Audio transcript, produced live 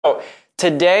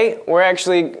Today, we're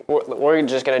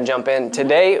just going to jump in.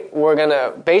 Today, we're going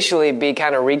to basically be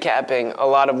kind of recapping a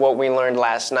lot of what we learned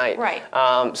last night. Right.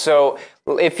 So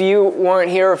if you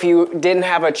weren't here, if you didn't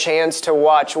have a chance to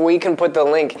watch, we can put the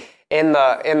link in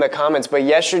the comments. But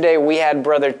yesterday, we had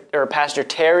Pastor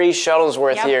Terry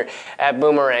Shuttlesworth here at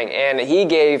Boomerang, and he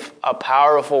gave a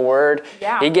powerful word.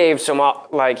 Yeah. He gave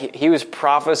he was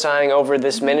prophesying over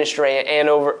this ministry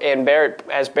and Barrett,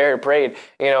 as Barrett prayed,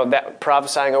 that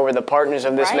prophesying over the partners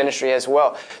of this ministry as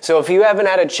well. So if you haven't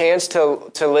had a chance to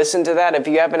listen to that, if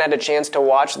you haven't had a chance to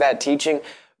watch that teaching,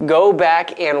 go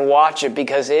back and watch it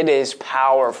because it is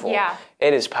powerful. Yeah.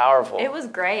 It is powerful. It was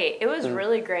great. It was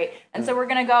really great. And so we're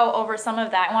going to go over some of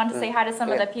that. I wanted to say hi to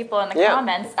some of the people in the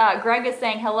comments. Greg is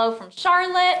saying hello from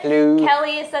Charlotte. Hello.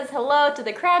 Kelly says hello to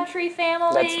the Crabtree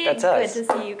family. That's us. Good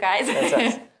to see you guys. That's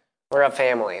us. We're a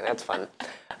family. That's fun.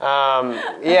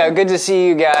 Good to see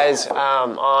you guys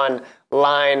online.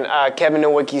 Kevin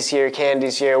Nowicki's here.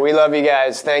 Candy's here. We love you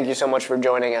guys. Thank you so much for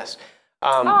joining us.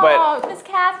 Miss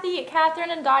Catherine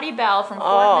and Dottie Bell from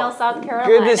Fort Mill, South Carolina.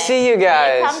 Good to see you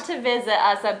guys. They come to visit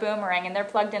us at Boomerang, and they're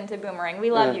plugged into Boomerang. We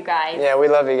love you guys. Yeah, we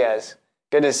love you guys.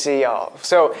 Good to see y'all.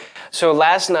 So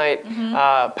last night,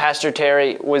 Pastor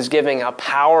Terry was giving a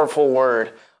powerful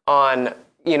word on,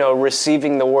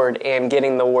 receiving the word and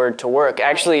getting the word to work.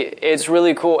 Actually, it's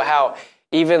really cool how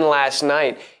even last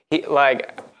night,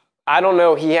 I don't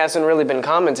know, he hasn't really been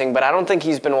commenting, but I don't think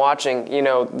he's been watching,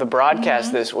 the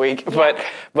broadcast this week. Yeah.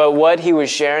 But what he was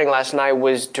sharing last night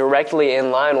was directly in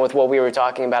line with what we were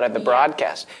talking about at the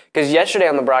broadcast. Because yesterday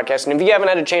on the broadcast, and if you haven't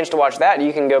had a chance to watch that,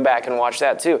 you can go back and watch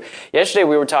that too. Yesterday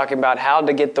we were talking about how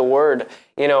to get the word,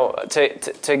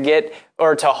 to get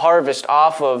or to harvest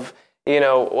off of,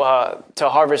 to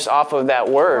harvest off of that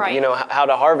word, how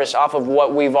to harvest off of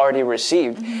what we've already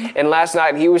received. And last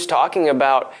night he was talking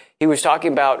about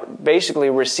basically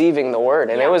receiving the word,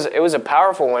 and it was a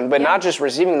powerful one, but not just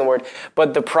receiving the word,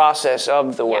 but the process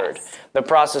of the word, the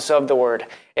process of the word.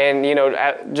 And,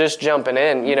 just jumping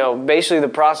in, basically the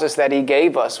process that he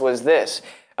gave us was this.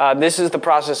 This is the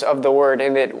process of the word,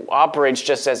 and it operates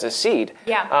just as a seed,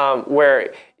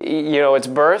 where, it's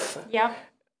birth,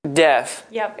 death,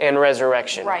 and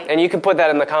resurrection. Right. And you can put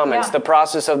that in the comments, the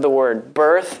process of the word,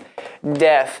 birth,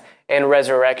 death, and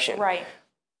resurrection. Right.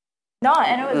 No,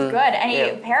 and it was good. And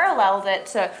he paralleled it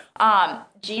to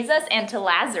Jesus and to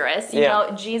Lazarus. You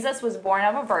know, Jesus was born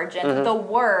of a virgin. The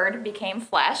Word became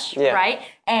flesh, right?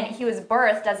 And he was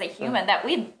birthed as a human that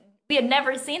we had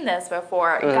never seen this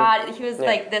before. God, he was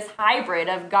like this hybrid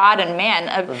of God and man,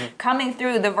 of coming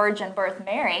through the virgin birth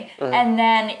Mary. And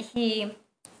then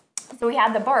so we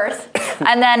had the birth,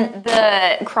 and then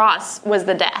the cross was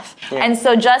the death. And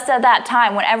so just at that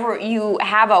time, whenever you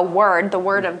have a word, the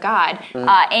word of God,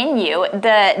 in you,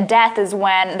 the death is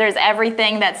when there's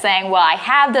everything that's saying, well, I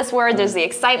have this word, there's the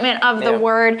excitement of the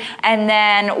word, and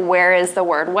then where is the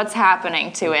word? What's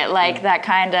happening to it? Like that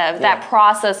kind of, that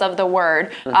process of the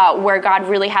word, where God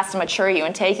really has to mature you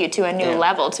and take you to a new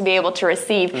level to be able to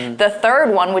receive the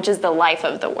third one, which is the life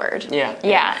of the word.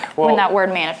 Well, when that word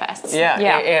manifests.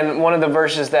 And one of the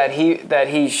verses that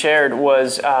he shared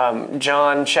was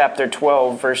John chapter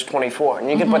 12, verse 24.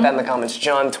 And you can put that in the comments,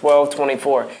 John 12,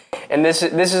 24. And this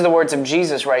is the words of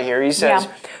Jesus right here. He says,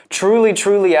 "Truly,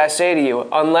 truly, I say to you,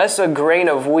 unless a grain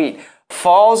of wheat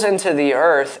falls into the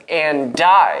earth and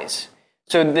dies."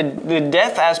 So the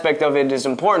death aspect of it is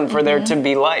important for there to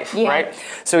be life, right?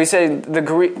 So he said the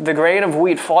grain of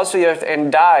wheat falls to the earth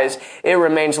and dies, it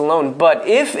remains alone. But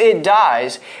if it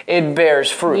dies, it bears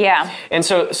fruit. And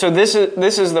so this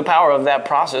is the power of that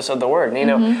process of the word.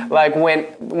 Like when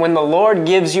the Lord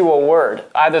gives you a word,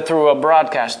 either through a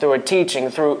broadcast, through a teaching,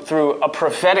 through a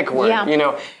prophetic word,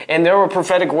 and there were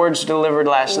prophetic words delivered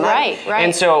last night.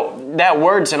 And so that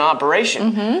word's in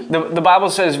operation. The Bible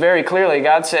says very clearly,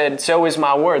 God said, "So is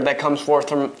my word that comes forth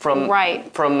from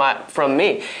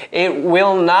me. It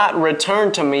will not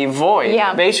return to me void."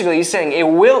 Basically, he's saying it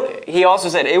will. He also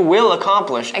said it will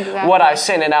accomplish what I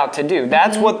sent it out to do.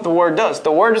 That's what the word does.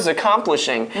 The word is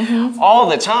accomplishing all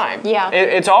the time.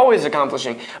 It's always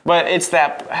accomplishing. But it's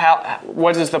that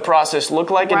what does the process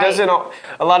look like? It doesn't.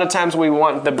 A lot of times we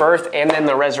want the birth and then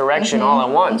the resurrection all at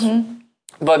once.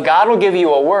 But God will give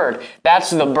you a word.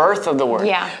 That's the birth of the word.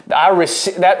 I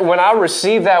receive that. When I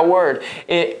receive that word,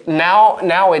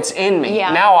 now it's in me.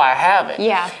 Now I have it.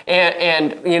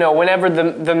 And whenever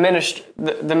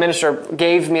the minister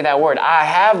gave me that word, I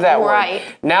have that word.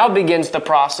 Now begins the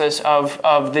process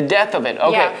of the death of it.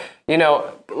 Okay.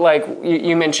 like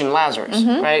you mentioned Lazarus,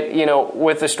 right?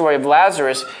 With the story of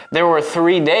Lazarus, there were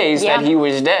 3 days that he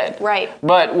was dead. Right.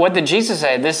 But what did Jesus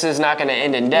say? This is not going to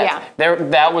end in death.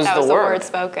 That was the word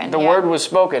spoken. The word was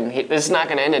spoken. This is not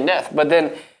going to end in death. But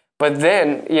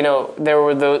then, there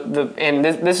were and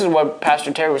this is what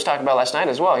Pastor Terry was talking about last night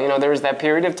as well. There was that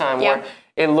period of time where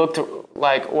it looked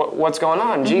like, what's going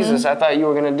on? Jesus, I thought you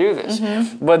were going to do this.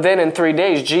 But then in 3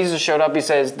 days, Jesus showed up. He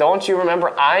says, don't you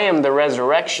remember? I am the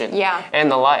resurrection and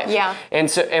the life. Yeah.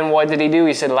 And what did he do?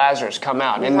 He said, Lazarus, come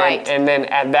out. And then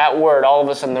at that word, all of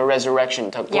a sudden the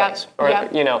resurrection took place.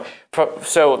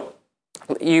 So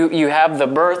you have the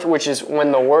birth, which is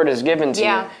when the word is given to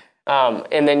you.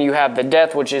 And then you have the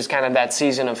death, which is kind of that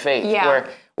season of faith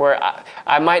where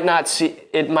I might not see,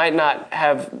 it might not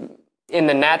have in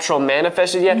the natural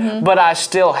manifested yet, but I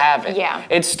still have it. Yeah.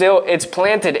 It's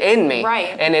planted in me,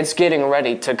 and it's getting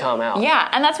ready to come out. Yeah,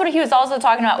 and that's what he was also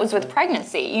talking about was with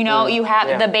pregnancy. You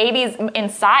have the baby's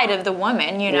inside of the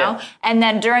woman, and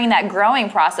then during that growing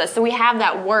process, so we have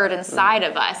that word inside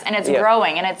of us, and it's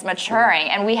growing and it's maturing,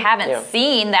 and we haven't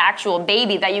seen the actual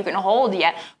baby that you can hold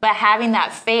yet, but having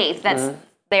that faith that's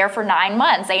there for 9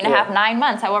 months, 8.5, 9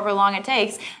 months, however long it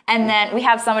takes. And then we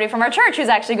have somebody from our church who's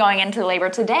actually going into labor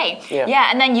today.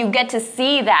 And then you get to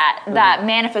see that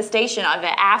manifestation of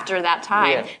it after that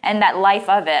time and that life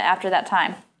of it after that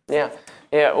time. Yeah.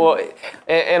 Well,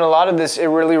 and a lot of this, it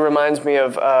really reminds me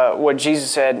of what Jesus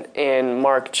said in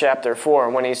Mark chapter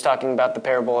 4 when he's talking about the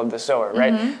parable of the sower,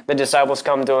 right? The disciples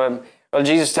come to him. Well,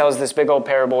 Jesus tells this big old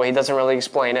parable. He doesn't really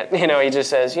explain it. He just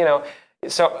says,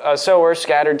 so a sower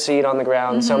scattered seed on the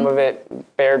ground. Some of it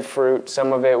bared fruit.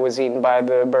 Some of it was eaten by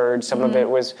the birds. Some of it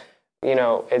was,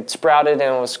 it sprouted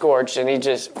and was scorched. And he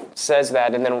just says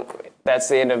that, and then that's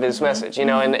the end of his message.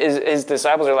 And his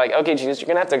disciples are like, okay, Jesus, you're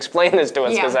going to have to explain this to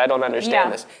us because I don't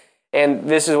understand this. And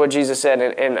this is what Jesus said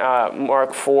in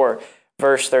Mark 4,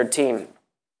 verse 13.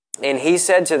 And he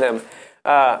said to them,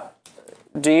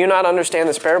 do you not understand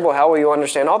this parable? How will you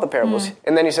understand all the parables?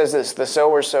 And then he says this, the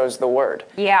sower sows the word.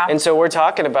 Yeah. And so we're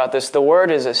talking about this. The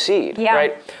word is a seed,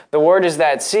 right? The word is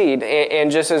that seed.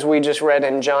 And just as we just read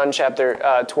in John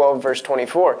chapter 12, verse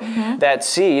 24, that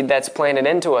seed that's planted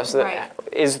into us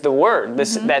is the word.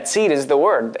 That seed is the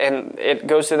word. And it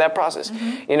goes through that process.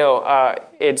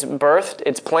 It's birthed,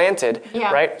 it's planted,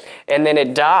 right? And then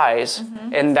it dies,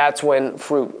 and that's when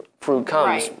fruit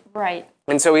comes. Right.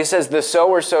 And so he says, the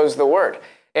sower sows the word.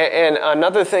 And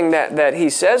another thing that he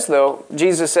says, though,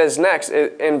 Jesus says next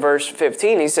in verse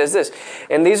 15, he says this,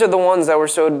 and these are the ones that were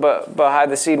sowed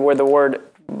behind the seed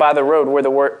by the road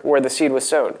where the seed was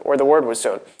sown, or the word was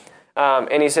sown.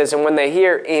 And he says, and when they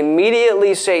hear,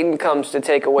 immediately Satan comes to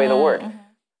take away the word.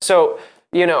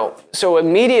 So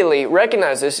immediately,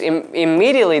 recognize this,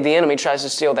 immediately the enemy tries to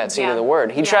steal that seed of the word.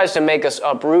 He tries to make us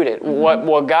uproot it.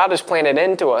 What God has planted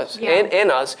into us, in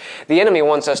us, the enemy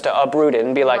wants us to uproot it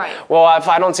and be like, well, if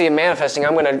I don't see it manifesting,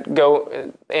 I'm going to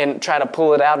go and try to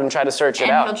pull it out and try to search it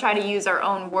out. And he'll try to use our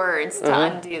own words to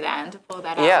undo that and to pull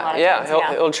that out.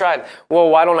 He'll try it. Well,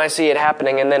 why don't I see it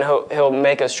happening? And then he'll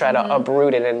make us try to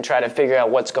uproot it and try to figure out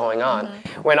what's going on.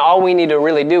 When all we need to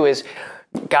really do is,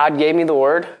 God gave me the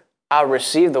word, I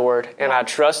receive the word, and I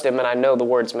trust him, and I know the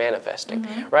word's manifesting,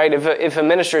 right? If a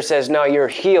minister says, no, you're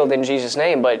healed in Jesus'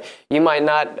 name, but you might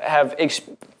not have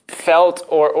felt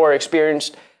or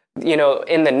experienced,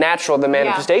 in the natural, the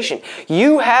manifestation.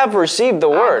 You have received the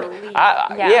word.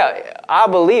 I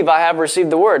believe I have received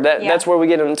the word. That's where we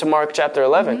get into Mark chapter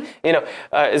 11.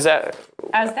 Is that...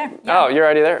 I was there. Yeah. Oh, you're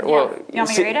already there? Yeah. Well, you want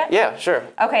me to read it? Yeah, sure.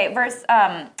 Okay,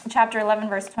 chapter 11,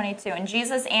 verse 22. And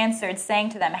Jesus answered,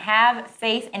 saying to them, have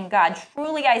faith in God.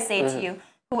 Truly I say to you,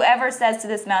 whoever says to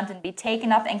this mountain, be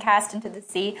taken up and cast into the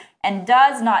sea, and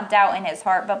does not doubt in his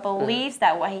heart, but believes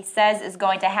that what he says is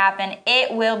going to happen,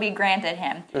 it will be granted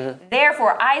him.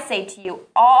 Therefore, I say to you,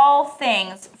 all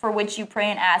things for which you pray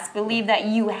and ask, believe that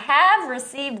you have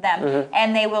received them,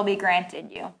 and they will be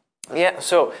granted you. Yeah,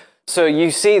 so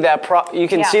you see that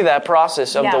see that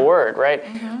process of the word, right?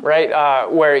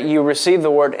 Right, where you receive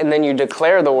the word and then you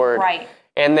declare the word. Right.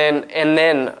 And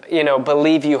then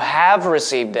believe you have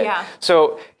received it. Yeah.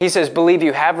 So he says, believe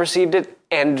you have received it,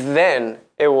 and then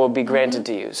it will be granted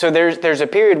to you. So there's a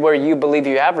period where you believe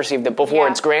you have received it before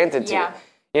it's granted to you.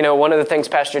 One of the things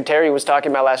Pastor Terry was talking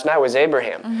about last night was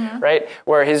Abraham, right?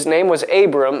 Where his name was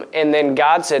Abram, and then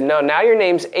God said, no, now your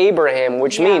name's Abraham,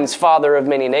 which means father of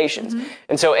many nations.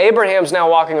 And so Abraham's now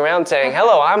walking around saying,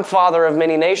 hello, I'm father of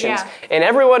many nations. And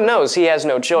everyone knows he has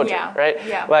no children,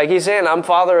 right? Like he's saying, I'm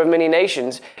father of many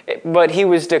nations. but he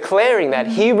was declaring that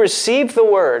he received the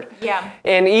word. Yeah.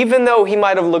 And even though he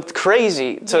might have looked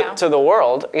crazy to the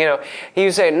world, he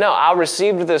was saying, no, I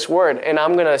received this word and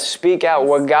I'm going to speak out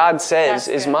what God says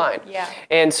is mine. Yeah.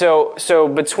 And so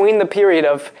between the period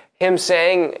of him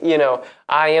saying,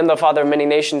 I am the father of many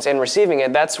nations and receiving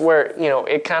it, that's where,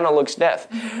 it kind of looks death.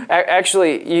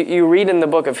 Actually, you read in the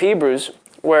book of Hebrews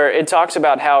where it talks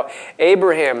about how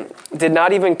Abraham did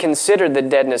not even consider the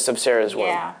deadness of Sarah's womb.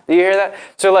 Yeah. Do you hear that?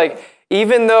 So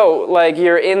even though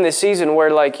you're in the season where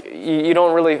you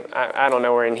don't really, I don't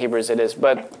know where in Hebrews it is,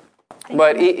 but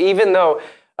even though,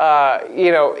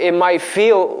 it might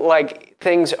feel like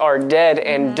things are dead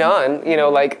and done,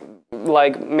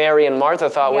 like Mary and Martha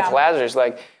thought with Lazarus,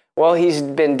 well, he's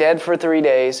been dead for 3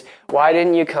 days. Why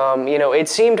didn't you come? It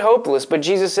seemed hopeless, but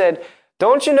Jesus said,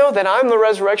 don't you know that I'm the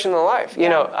resurrection and the life?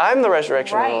 I'm the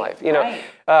resurrection and the life.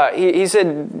 He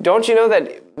said, don't you know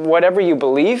that whatever you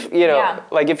believe,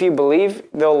 if you believe,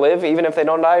 they'll live even if they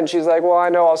don't die? And she's like, well, I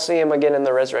know I'll see him again in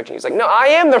the resurrection. He's like, no, I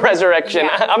am the resurrection.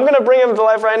 I'm going to bring him to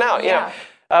life right now.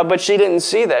 But she didn't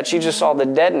see that. She just saw the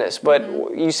deadness. But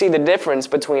you see the difference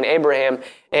between Abraham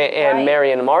and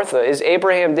Mary and Martha is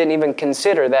Abraham didn't even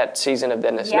consider that season of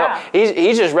deadness. Yeah. No,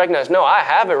 he just recognized, no, I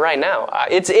have it right now.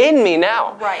 It's in me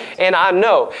now. Right. And I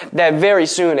know that very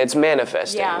soon it's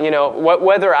manifesting. Yeah.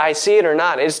 Whether I see it or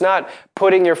not, it's not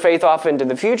putting your faith off into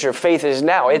the future. Faith is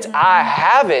now. It's I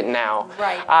have it now.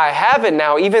 Right. I have it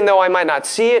now, even though I might not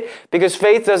see it, because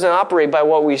faith doesn't operate by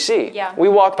what we see. Yeah. We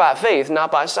walk by faith,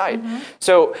 not by sight.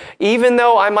 So even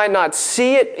though I might not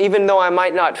see it, even though I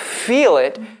might not feel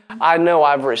it, I know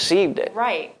I've received it.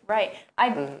 Right. I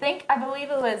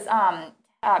believe it was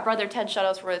Brother Ted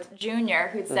Shuttlesworth Jr.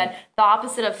 who said the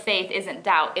opposite of faith isn't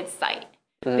doubt, it's sight.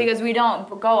 Because we don't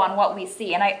go on what we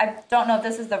see. And I don't know if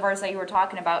this is the verse that you were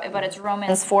talking about, but it's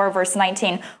Romans 4, verse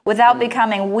 19. Without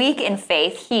becoming weak in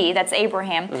faith, he, that's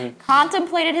Abraham,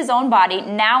 contemplated his own body,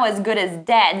 now as good as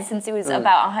dead, since he was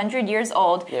about 100 years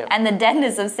old, and the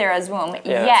deadness of Sarah's womb.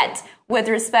 Yet, with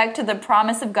respect to the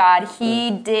promise of God,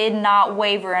 he did not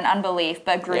waver in unbelief,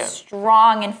 but grew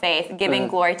strong in faith, giving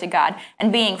glory to God,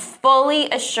 and being fully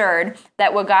assured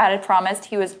that what God had promised,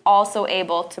 he was also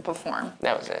able to perform.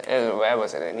 That was it. That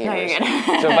wasn't in Hebrews. No, you're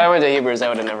good. So if I went to Hebrews, I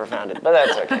would have never found it. But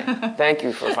that's okay. Thank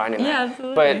you for finding that. Yeah,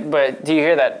 absolutely. But do you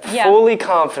hear that? Yeah. Fully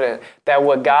confident that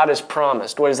what God has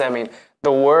promised, what does that mean?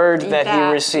 The word that he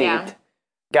received,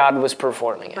 God was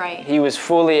performing it. Right. He was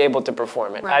fully able to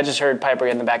perform it. Right. I just heard Piper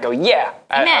in the back go, yeah.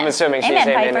 I'm assuming she's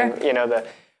amen.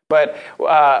 But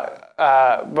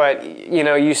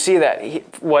you see that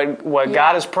what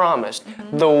God has promised,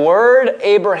 the word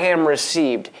Abraham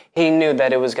received, he knew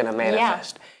that it was going to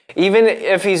manifest. Yeah. Even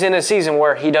if he's in a season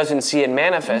where he doesn't see it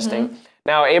manifesting.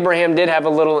 Now, Abraham did have a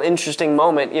little interesting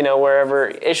moment, wherever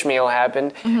Ishmael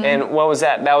happened. And what was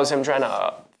that? That was him trying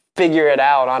to figure it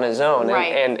out on his own,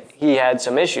 and he had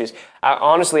some issues.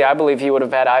 Honestly, I believe he would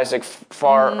have had Isaac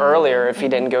far earlier if he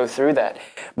didn't go through that.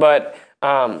 But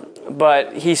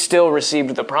he still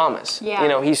received the promise.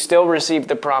 Yeah. He still received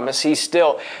the promise. He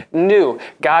still knew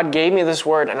God gave me this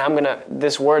word, and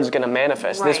this word's gonna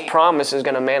manifest. Right. This promise is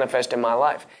gonna manifest in my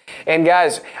life. And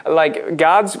guys,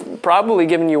 God's probably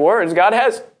given you words. God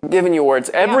has given you words.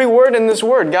 Every word in this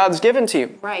word, God's given to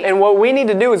you. Right. And what we need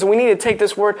to do is we need to take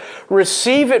this word,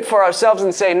 receive it for ourselves,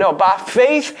 and say, no, by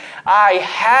faith, I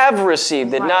have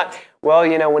received it. Right. Not, well,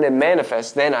 when it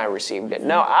manifests, then I received it.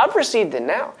 No, I've received it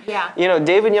now. Yeah.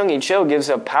 David Young Cho gives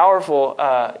a powerful,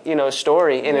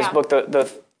 story in his book,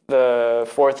 The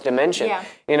Fourth Dimension,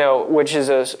 which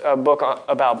is a book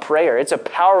about prayer. It's a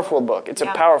powerful book. It's a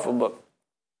powerful book.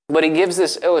 But he gives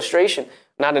this illustration,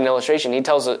 not an illustration, he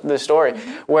tells the story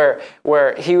where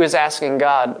he was asking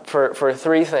God for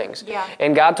three things. Yeah.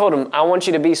 And God told him, I want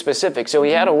you to be specific. So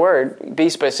he had a word, be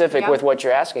specific with what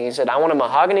you're asking. He said, I want a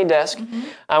mahogany desk.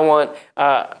 I want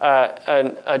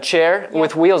a chair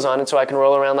with wheels on it so I can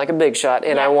roll around like a big shot.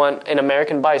 And I want an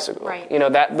American bicycle. Right.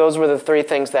 Those were the three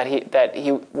things that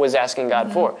he was asking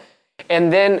God for.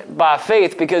 And then by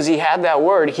faith, because he had that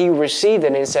word, he received it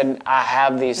and he said, I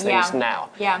have these things now.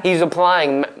 Yeah. He's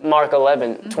applying Mark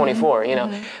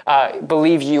 11:24,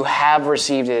 believe you have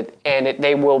received it and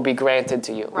they will be granted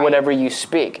to you, whatever you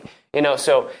speak.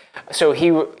 So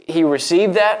he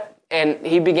received that and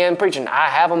he began preaching. I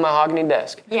have a mahogany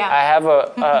desk. Yeah. I have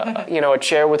a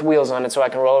chair with wheels on it so I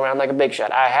can roll around like a big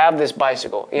shot. I have this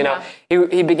bicycle.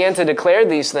 He began to declare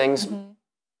these things.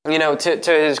 To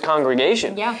his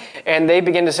congregation. Yeah. And they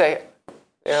begin to say,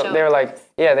 they were like,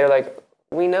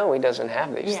 we know he doesn't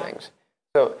have these things.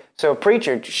 So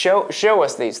preacher, show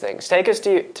us these things. Take us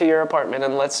to your apartment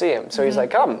and let's see him. So he's like,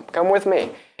 come with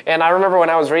me. And I remember when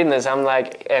I was reading this, I'm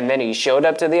like, and then he showed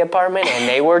up to the apartment and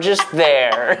they were just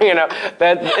there.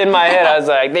 That in my head, I was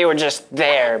like, they were just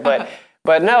there.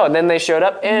 But no, and then they showed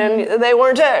up and they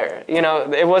weren't there.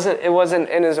 It wasn't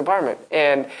in his apartment.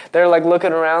 And they're like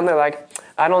looking around, they're like,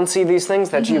 I don't see these things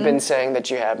that you've been saying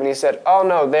that you have. And he said, oh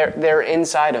no, they're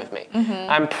inside of me.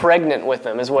 I'm pregnant with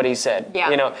them, is what he said.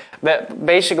 Yeah. That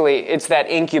basically it's that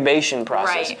incubation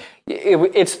process. Right.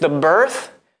 It's the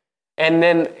birth, and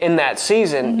then in that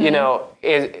season,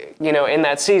 in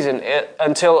that season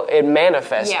until it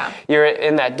manifests, you're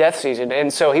in that death season.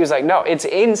 And so he was like, no, it's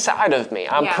inside of me.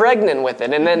 I'm pregnant with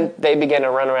it. And then they began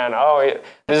to run around. Oh,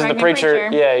 this is the preacher.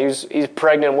 Yeah, he's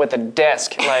pregnant with a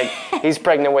desk. Like he's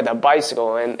pregnant with a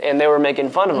bicycle. And they were making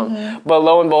fun of him. But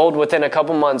lo and behold, within a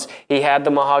couple months, he had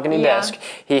the mahogany desk.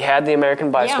 He had the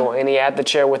American bicycle. And he had the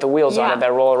chair with the wheels on it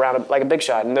that roll around like a big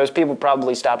shot. And those people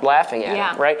probably stopped laughing at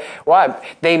him, right? Why?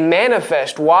 They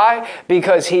manifest. Why?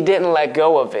 Because he didn't let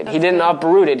go of it. He didn't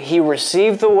uproot it. He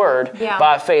received the word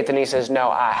by faith, and he says, no,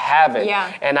 I have it.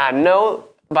 And I know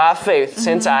by faith,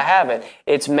 since I have it,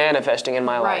 it's manifesting in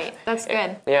my life. Right. That's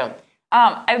good. Yeah.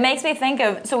 It makes me think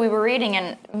of, so we were reading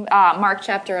in Mark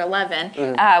chapter 11,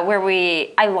 where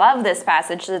I love this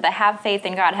passage, that have faith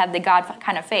in God, have the God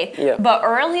kind of faith. Yeah. But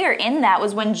earlier in that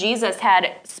was when Jesus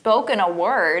had spoken a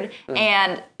word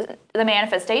and the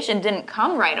manifestation didn't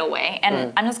come right away.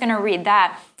 And I'm just going to read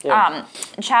that. Yeah.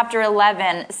 Chapter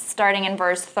 11, starting in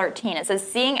verse 13. It says,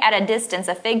 seeing at a distance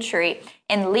a fig tree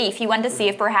in leaf, he went to see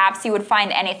if perhaps he would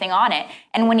find anything on it.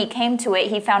 And when he came to it,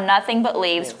 he found nothing but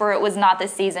leaves, for it was not the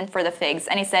season for the figs.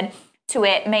 And he said to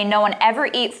it, may no one ever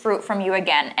eat fruit from you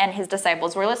again. And his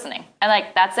disciples were listening. And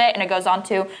that's it. And it goes on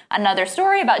to another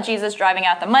story about Jesus driving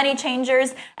out the money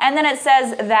changers. And then it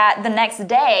says that the next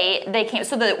day they came.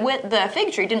 So the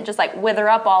fig tree didn't just wither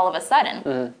up all of a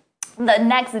sudden. The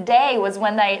next day was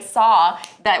when they saw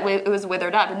that it was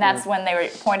withered up, and that's when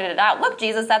they pointed it out. Look,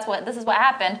 Jesus, this is what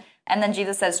happened. And then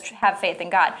Jesus says, have faith in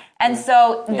God. And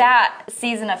so that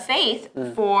season of faith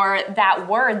for that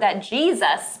word that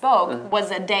Jesus spoke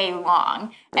was a day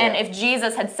long. And if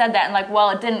Jesus had said that and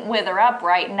it didn't wither up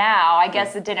right now, I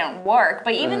guess it didn't work.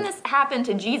 But even this happened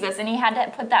to Jesus, and he had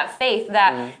to put that faith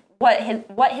that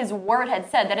what his word had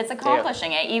said, that it's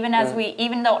accomplishing it. Even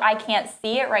though I can't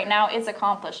see it right now, it's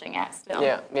accomplishing it still.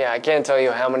 Yeah. I can't tell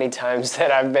you how many times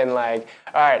that I've been like,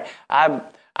 all right,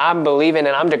 I'm believing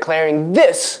and I'm declaring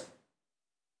this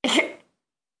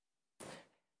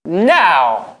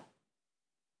now.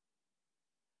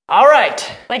 All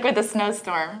right. Like with the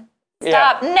snowstorm.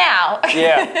 Stop now.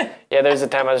 Yeah. There's a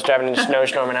time I was driving in a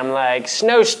snowstorm and I'm like,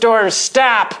 snowstorm,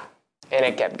 stop. And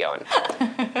it kept going.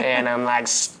 And I'm like,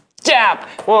 stop.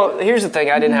 Well, here's the thing.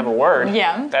 I didn't have a word.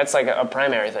 Yeah. That's a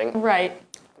primary thing. Right.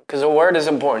 Because a word is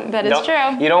important. That is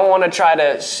true. You don't want to try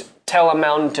to tell a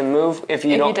mountain to move if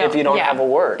you don't have a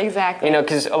word. Exactly.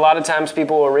 Because a lot of times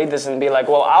people will read this and be like,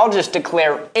 well, I'll just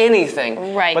declare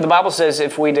anything. Right. But the Bible says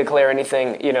if we declare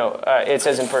anything, it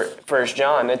says in 1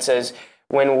 John, it says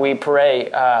when we pray,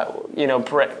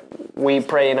 we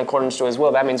pray in accordance to his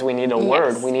will. That means we need a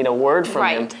word. We need a word from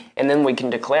him, and then we can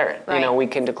declare it. Right. We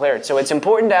can declare it. So it's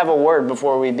important to have a word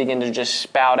before we begin to just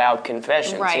spout out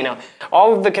confessions. Right.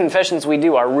 All of the confessions we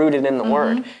do are rooted in the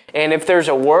word. And if there's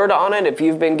a word on it, if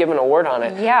you've been given a word on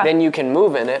it, then you can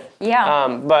move in it. Yeah.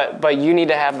 But you need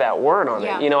to have that word on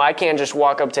it. I can't just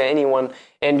walk up to anyone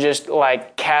and just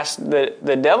cast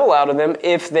the devil out of them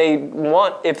if they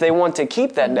want to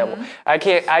keep that devil. I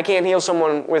can't heal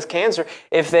someone with cancer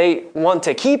if they want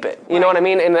to keep it. You know what I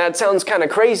mean? And that sounds kind of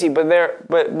crazy, but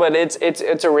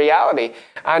it's a reality.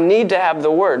 I need to have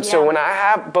the word. So when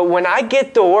I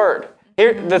get the word,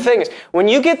 here the thing is, when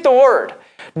you get the word,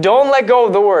 don't let go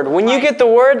of the word. When you get the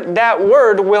word, that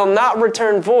word will not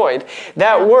return void.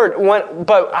 That word,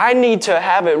 but I need to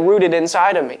have it rooted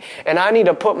inside of me. And I need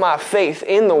to put my faith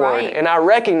in the word. And I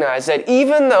recognize that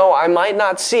even though I might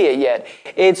not see it yet,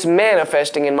 it's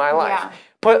manifesting in my life. Yeah.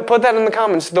 Put that in the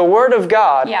comments. The word of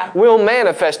God will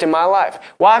manifest in my life.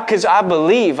 Why? Because I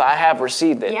believe I have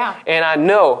received it. Yeah. And I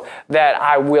know that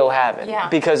I will have it. Yeah.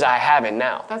 Because I have it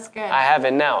now. That's good. I have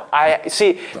it now.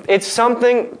 It's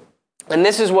something... And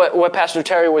this is what Pastor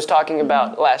Terry was talking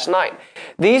about last night.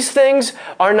 These things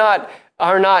are not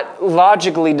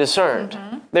logically discerned.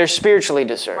 They're spiritually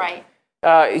discerned.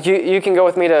 Right. You can go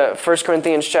with me to 1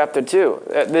 Corinthians chapter 2.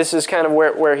 This is kind of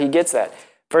where he gets that.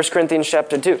 1 Corinthians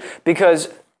chapter 2. Because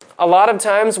a lot of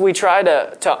times we try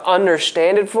to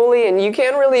understand it fully, and you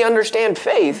can't really understand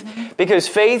faith because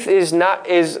faith is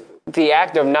the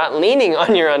act of not leaning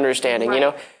on your understanding.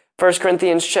 Right. 1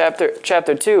 Corinthians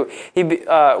chapter 2,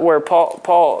 where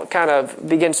Paul kind of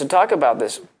begins to talk about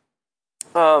this.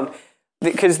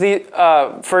 Because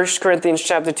 1 Corinthians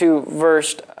chapter 2,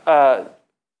 verse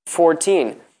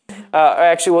 14.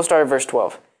 Actually, we'll start at verse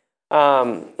 12.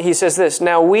 He says this,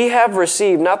 "Now we have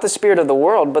received not the spirit of the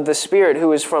world, but the Spirit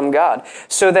who is from God,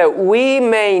 so that we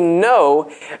may know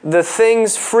the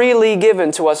things freely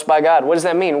given to us by God." What does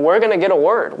that mean? We're going to get a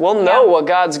word. We'll know what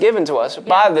God's given to us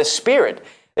by the Spirit.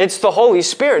 It's the Holy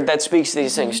Spirit that speaks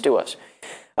these things to us.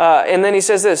 And then he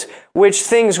says this, "which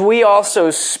things we also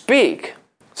speak."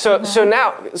 So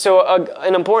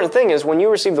an important thing is when you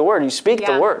receive the word, you speak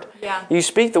the word. Yeah. You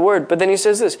speak the word. But then he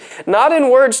says this, "not in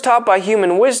words taught by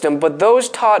human wisdom, but those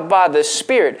taught by the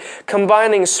Spirit,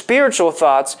 combining spiritual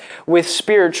thoughts with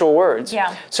spiritual words."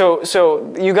 Yeah.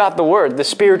 So you got the word, the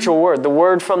spiritual word, the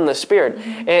word from the Spirit.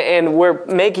 And we're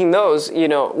making those,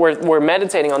 we're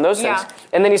meditating on those things.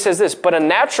 And then he says this, "but a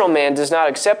natural man does not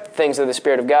accept the things of the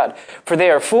Spirit of God, for they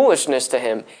are foolishness to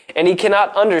him, and he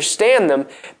cannot understand them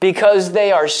because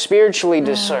they are spiritually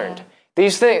discerned."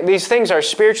 These things are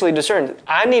spiritually discerned.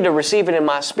 I need to receive it in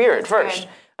my spirit first.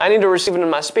 I need to receive it in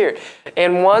my spirit.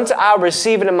 And once I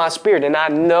receive it in my spirit, and I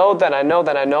know that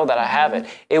I have it,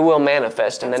 it will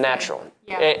manifest in the natural.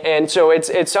 Yeah. And so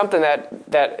it's something that,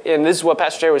 and this is what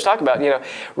Pastor Jerry was talking about,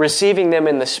 receiving them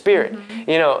in the Spirit.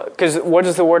 Because what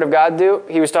does the Word of God do?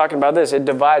 He was talking about this. It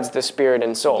divides the spirit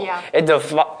and soul. Yeah.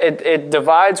 It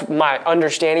divides my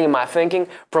understanding and my thinking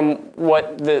from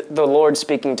what the Lord's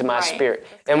speaking to my spirit.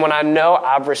 And when I know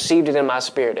I've received it in my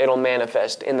spirit, it'll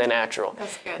manifest in the natural.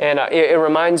 That's good. And it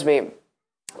reminds me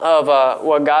of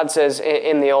what God says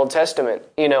in the Old Testament,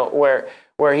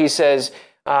 where He says,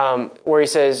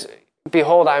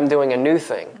 "Behold, I'm doing a new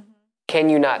thing. Can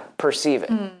you not perceive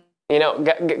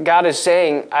it?" God is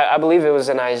saying, I believe it was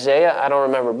in Isaiah, I don't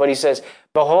remember, but He says,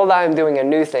 "Behold, I am doing a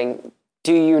new thing.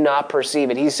 Do you not perceive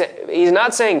it?" He's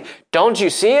not saying, "Don't you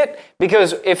see it?"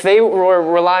 Because if they were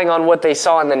relying on what they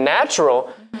saw in the natural,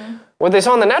 what they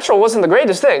saw in the natural wasn't the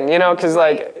greatest thing, because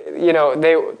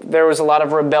there was a lot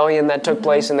of rebellion that took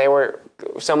place, and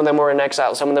some of them were in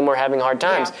exile, some of them were having hard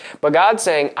times. Yeah. But God's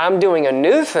saying, "I'm doing a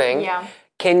new thing. Yeah.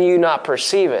 Can you not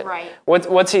perceive it?" Right.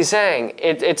 What's He saying?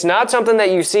 It's not something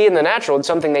that you see in the natural. It's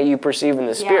something that you perceive in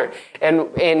the Spirit. Yeah.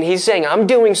 And He's saying, "I'm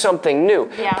doing something new."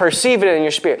 Yeah. Perceive it in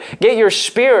your spirit. Get your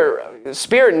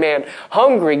spirit man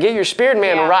hungry. Get your spirit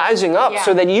man rising up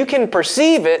so that you can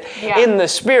perceive it in the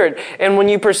Spirit. And when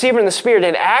you perceive it in the Spirit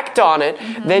and act on it,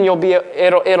 then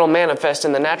it'll manifest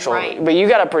in the natural. Right. But you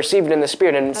got to perceive it in the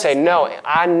Spirit and say, "No,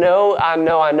 I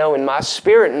know in my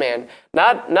spirit man."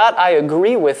 Not I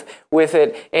agree with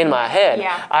it in my head.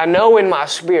 Yeah. I know in my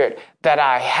spirit that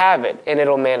I have it, and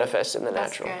it'll manifest in the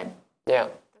natural. That's good. Yeah.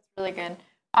 That's really good.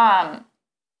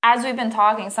 As we've been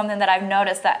talking, something that I've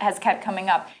noticed that has kept coming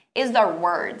up is our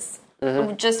words.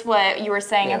 Just what you were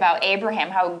saying about Abraham,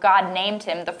 how God named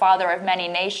him the father of many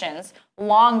nations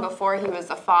long before he was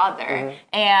a father.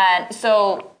 And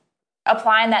so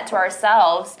applying that to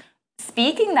ourselves,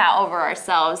 speaking that over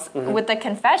ourselves with the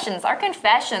confessions. Our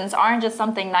confessions aren't just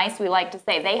something nice we like to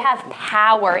say. They have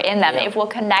power in them if we'll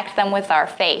connect them with our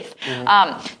faith.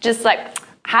 Just like,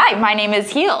 "Hi, my name is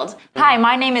healed." "Hi,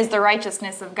 my name is the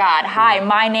righteousness of God." "Hi,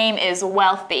 my name is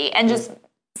wealthy." And just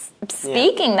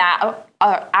speaking that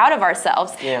out of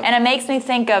ourselves. And it makes me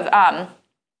think of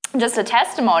just a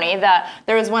testimony that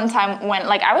there was one time when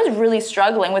I was really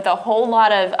struggling with a whole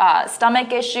lot of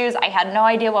stomach issues. I had no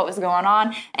idea what was going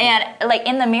on. And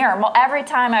in the mirror, every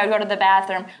time I would go to the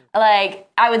bathroom,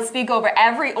 I would speak over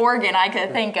every organ I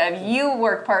could think of. "You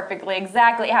work perfectly,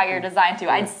 exactly how you're designed to."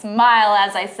 I'd smile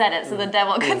as I said it so the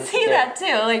devil could see that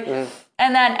too.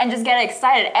 And just get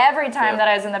excited every time that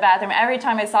I was in the bathroom, every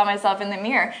time I saw myself in the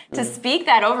mirror, to speak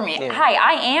that over me. "Hi,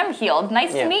 I am healed.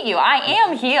 Nice to meet you. I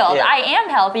am healed. I am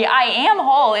healthy. I am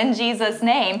whole in Jesus'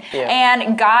 name."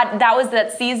 And God, that was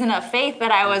that season of faith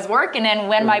that I was working in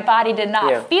when my body did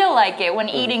not feel like it, when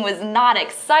eating was not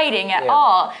exciting at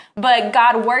all. But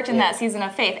God worked in that season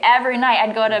of faith. Every night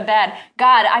I'd go to bed,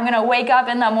 "God, I'm going to wake up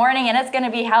in the morning and it's going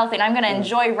to be healthy and I'm going to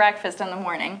enjoy breakfast in the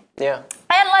morning." Yeah.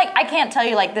 And I can't tell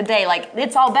you the day,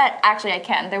 it's all bad. Actually, I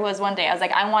can. There was one day I was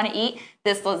I want to eat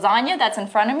this lasagna that's in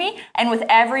front of me. And with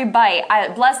every bite, I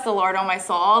bless the Lord, oh my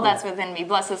soul, all that's within me.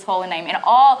 Bless His holy name. And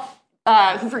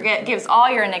who gives all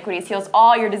your iniquities, heals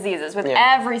all your diseases with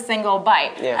every single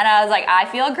bite. And I was I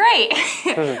feel great.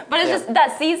 But it's just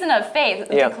that season of faith,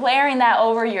 declaring that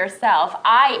over yourself.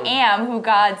 I am who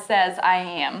God says I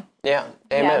am. Yeah.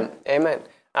 Amen. Amen.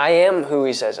 I am who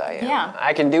he says I am. Yeah.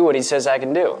 I can do what he says I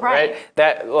can do, Right. right?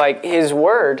 That, like, his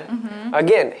word,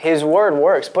 again, his word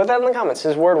works. Put that in the comments.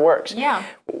 His word works. Yeah.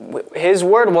 His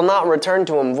word will not return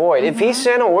to him void. If he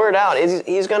sent a word out,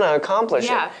 he's going to accomplish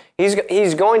Yeah. it.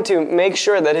 He's going to make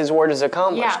sure that his word is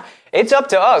accomplished. Yeah. It's up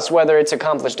to us whether it's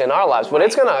accomplished in our lives, but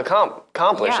it's going to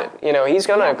accomplish Yeah. it. You know, he's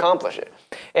going to accomplish it.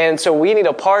 And so we need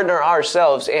to partner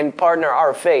ourselves and partner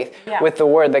our faith with the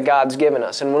word that God's given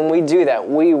us. And when we do that,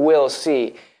 we will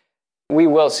see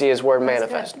his word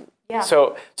manifest. Yeah.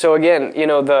 So again, you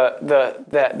know,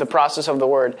 the process of the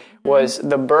word was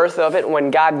the birth of it.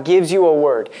 When God gives you a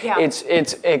word,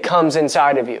 it comes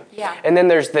inside of you. Yeah. And then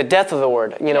there's the death of the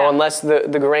word, you know, unless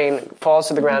the grain falls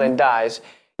to the ground and dies,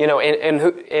 you know,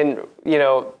 and you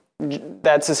know,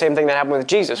 that's the same thing that happened with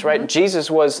Jesus, right? Jesus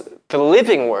was the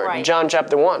living word. Right. John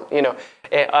chapter 1, you know,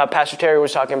 Pastor Terry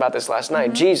was talking about this last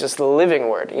night. Jesus, the living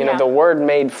word, you know, the word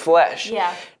made flesh.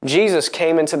 Yeah. Jesus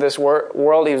came into this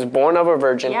world. He was born of a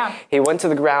virgin. Yeah. He went to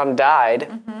the ground,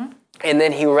 died, and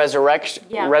then he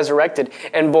resurrected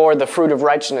and bore the fruit of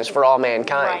righteousness for all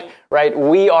mankind. Right?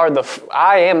 We are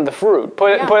I am the fruit.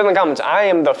 Put it in the comments. I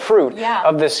am the fruit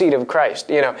of the seed of Christ.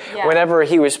 You know, whenever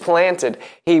he was planted,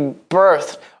 he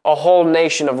birthed a whole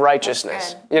nation of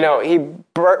righteousness. You know, he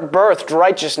birthed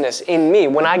righteousness in me.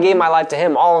 When I gave my life to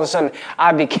him, all of a sudden,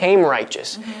 I became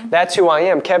righteous. That's who I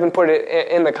am. Kevin put it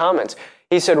in the comments.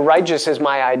 He said, righteous is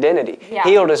my identity.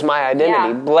 Healed is my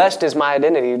identity. Blessed is my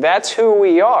identity. That's who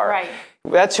we are. Right.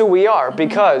 That's who we are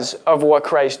because of what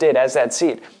Christ did as that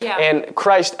seed. And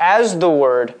Christ, as the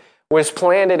Word, was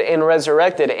planted and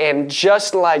resurrected. And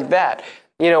just like that,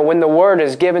 you know, when the Word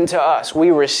is given to us, we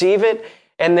receive it.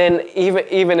 And then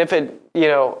even if it, you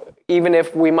know, even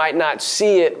if we might not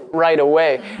see it right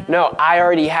away, no, I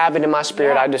already have it in my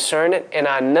spirit. I discern it, and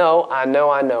I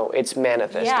know it's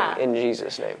manifesting in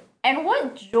Jesus' name. And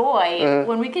what joy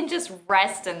when we can just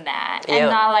rest in that and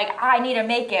not like, I need to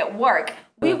make it work.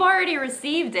 We've already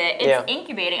received it. It's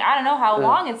incubating. I don't know how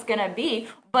long it's going to be,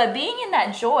 but being in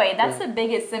that joy, that's the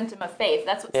biggest symptom of faith.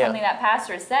 That's something that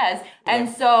Pastor says. And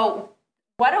so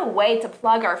what a way to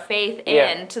plug our faith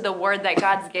in to the word that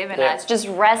God's given us. Just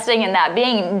resting in that,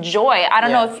 being joy. I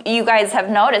don't know if you guys have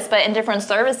noticed, but in different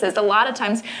services, a lot of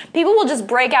times people will just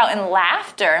break out in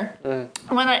laughter. And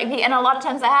a lot of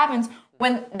times that happens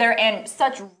when they're in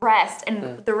such rest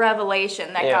and the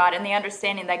revelation that God and the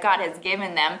understanding that God has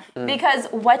given them. Because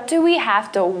what do we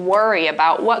have to worry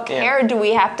about? What care do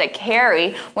we have to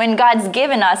carry when God's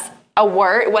given us a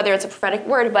word, whether it's a prophetic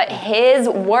word, but his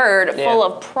word full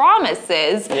of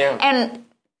promises, and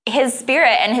his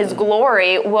spirit and his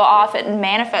glory will often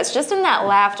manifest just in that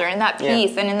laughter, in that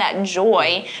peace, and in that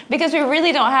joy, because we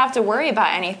really don't have to worry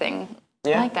about anything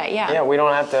like that. Yeah, we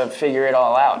don't have to figure it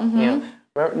all out. You know?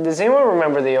 Does anyone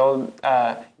remember the old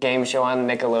game show on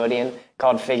Nickelodeon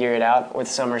called Figure It Out with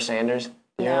Summer Sanders?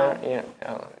 Yeah.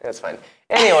 Oh, that's fine.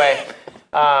 Anyway,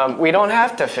 we don't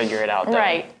have to figure it out, though.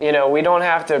 Right. You know, we don't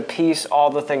have to piece all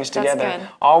the things together. That's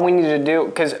good. All we need to do,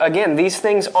 because again, these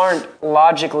things aren't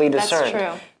logically discerned.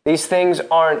 That's true. These things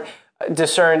aren't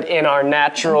discerned in our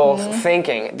natural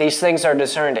thinking. These things are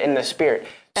discerned in the Spirit.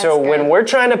 So when we're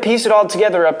trying to piece it all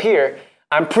together up here,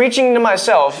 I'm preaching to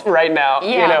myself right now,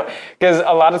 you know, because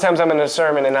a lot of times I'm in a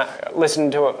sermon and I listen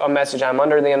to a message, I'm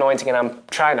under the anointing and I'm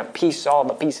trying to piece all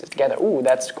the pieces together. Ooh,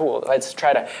 that's cool. Let's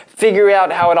try to figure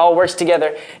out how it all works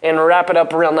together and wrap it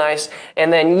up real nice.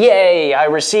 And then, yay, I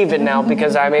receive it now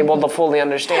because I'm able to fully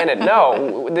understand it.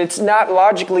 No, it's not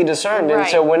logically discerned. And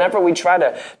so whenever we try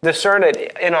to discern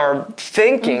it in our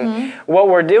thinking, what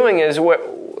we're doing is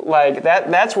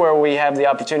that's where we have the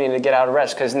opportunity to get out of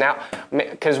rest.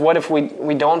 Because what if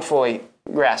we don't fully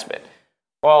grasp it?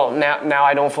 Well, now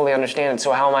I don't fully understand it,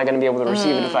 so how am I going to be able to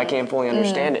receive it if I can't fully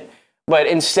understand it? But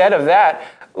instead of that,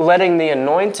 letting the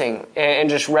anointing and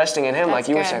just resting in him, like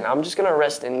you were saying, I'm just going to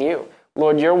rest in you.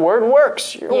 Lord, your word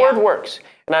works. Your word works.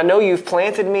 And I know you've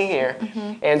planted me here,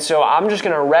 and so I'm just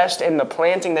going to rest in the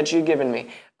planting that you've given me.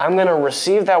 I'm going to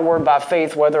receive that word by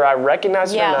faith, whether I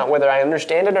recognize it or not, whether I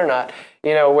understand it or not.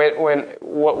 You know,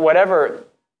 whatever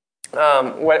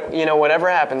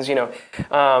happens, you know.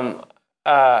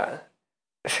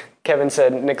 Kevin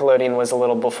said Nickelodeon was a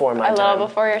little before my time. A little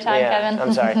before your time, Kevin.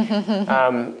 I'm sorry.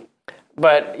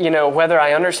 But, you know, whether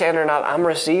I understand it or not, I'm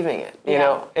receiving it. You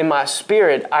know, in my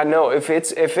spirit, I know if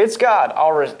it's God,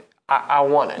 I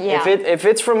want it. If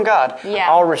it's from God,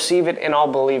 I'll receive it and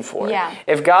I'll believe for it.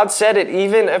 If God said it,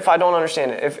 even if I don't understand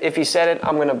it, if he said it,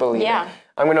 I'm going to believe it.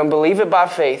 I'm going to believe it by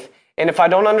faith. And if I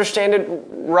don't understand it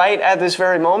right at this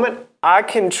very moment, I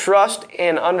can trust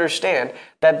and understand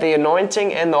that the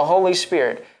anointing and the Holy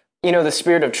Spirit the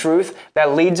Spirit of truth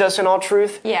that leads us in all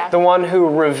truth. Yeah. The one who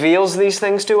reveals these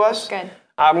things to us. Good.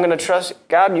 I'm going to trust,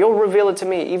 God, you'll reveal it to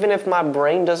me. Even if my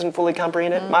brain doesn't fully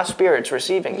comprehend it, my spirit's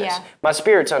receiving this. Yeah. My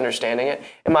spirit's understanding it,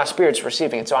 and my spirit's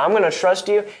receiving it. So I'm going to trust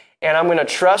you, and I'm going to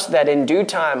trust that in due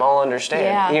time I'll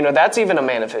understand. Yeah. That's even a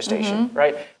manifestation,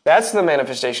 right? That's the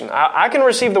manifestation. I can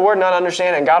receive the word, not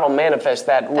understand, and God will manifest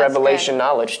that revelation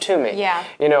knowledge to me. Yeah.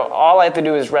 All I have to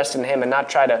do is rest in Him and not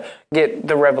try to get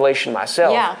the revelation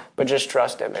myself, Yeah. but just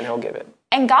trust Him, and He'll give it.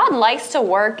 And God likes to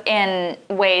work in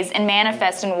ways and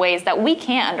manifest in ways that we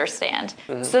can't understand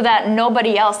so that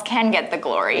nobody else can get the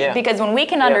glory. Yeah. Because when we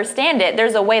can understand it,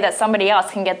 there's a way that somebody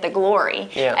else can get the glory.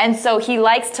 Yeah. And so He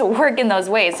likes to work in those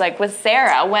ways, like with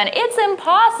Sarah, when it's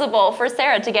impossible for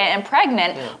Sarah to get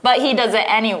pregnant, but He does it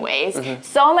anyways.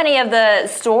 So many of the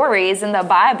stories in the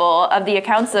Bible of the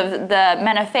accounts of the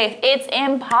men of faith, it's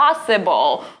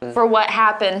impossible for what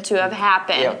happened to have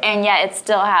happened, and yet it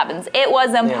still happens. It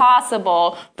was impossible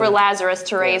for Lazarus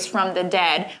to raise from the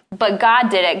dead, but God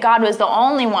did it. God was the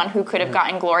only one who could have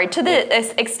gotten glory, to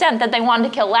the extent that they wanted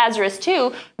to kill Lazarus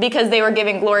too, because they were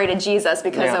giving glory to Jesus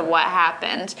because of what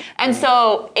happened. And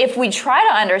so if we try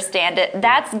to understand it,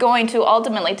 that's going to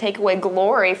ultimately take away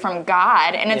glory from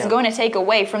God, and it's going to take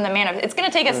away from the it's going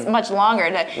to take us much longer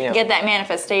to get that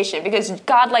manifestation, because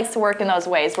God likes to work in those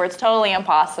ways where it's totally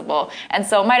impossible. And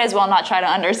so might as well not try to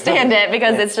understand it,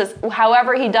 because it's just,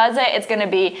 however He does it, it's going to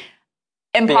be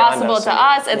impossible to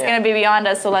us. It's going to be beyond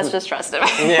us, so let's just trust Him.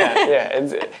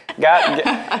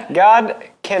 God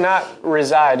cannot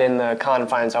reside in the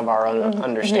confines of our own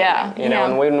understanding.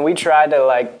 And when we try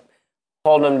to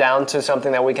hold Him down to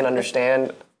something that we can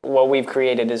understand, what we've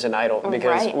created is an idol,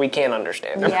 because we can't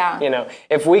understand Him.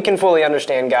 If we can fully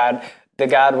understand God, the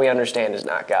God we understand is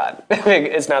not God.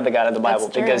 It's not the God of the Bible,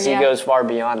 because He goes far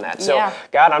beyond that. So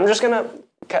God, I'm just going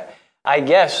to, I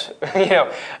guess,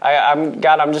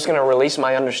 I'm just going to release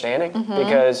my understanding,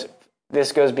 because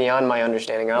this goes beyond my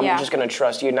understanding. I'm just going to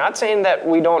trust you. Not saying that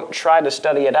we don't try to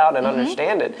study it out and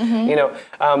understand it,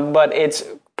 but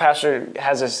Pastor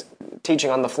has this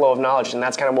teaching on the flow of knowledge, and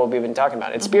that's kind of what we've been talking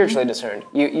about. It's spiritually discerned.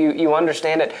 You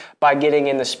understand it by getting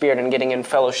in the Spirit and getting in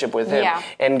fellowship with Him,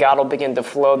 and God will begin to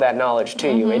flow that knowledge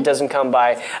to you. It doesn't come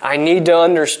by, I need to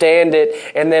understand it,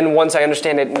 and then once I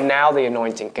understand it, now the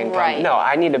anointing can come. No,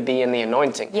 I need to be in the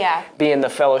anointing. Be in the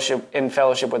fellowship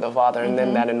with the Father, and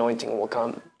then that anointing will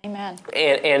come. Amen.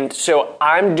 And so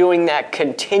I'm doing that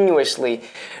continuously,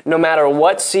 no matter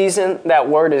what season that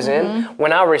word is in.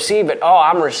 When I receive it,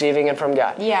 I'm receiving it from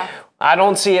God. I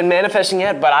don't see it manifesting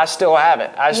yet, but I still have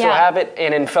it. I still have it,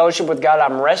 and in fellowship with God,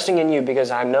 I'm resting in you, because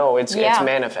I know it's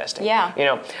manifesting.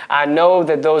 I know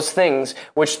that those things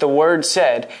which the Word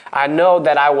said, I know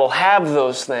that I will have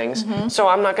those things, so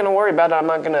I'm not going to worry about it. I'm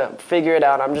not going to figure it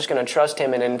out. I'm just going to trust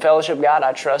Him, and in fellowship, God,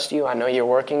 I trust you. I know you're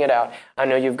working it out. I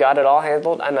know you've got it all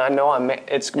handled, and I know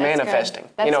it's manifesting.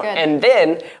 That's good. And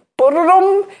then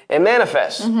it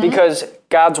manifests, because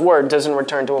God's word doesn't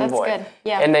return to Him void.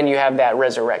 And then you have that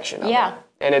resurrection of it.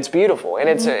 And it's beautiful, and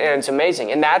it's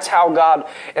amazing. And that's what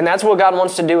God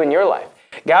wants to do in your life.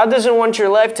 God doesn't want your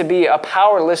life to be a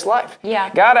powerless life.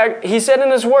 God, He said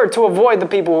in His word to avoid the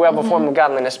people who have a form of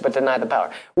godliness but deny the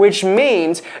power, which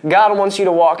means God wants you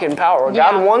to walk in power.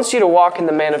 God wants you to walk in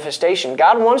the manifestation.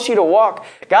 God wants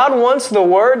the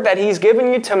word that He's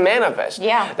given you to manifest.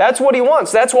 That's what He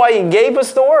wants. That's why He gave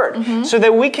us the word, so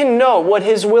that we can know what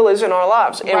His will is in our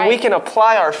lives, and we can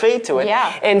apply our faith to it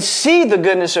and see the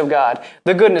goodness of God,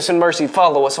 the goodness and mercy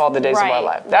follow us all the days of our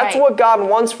life. That's what God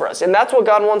wants for us, and that's what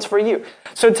God wants for you.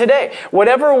 So today,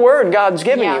 whatever word God's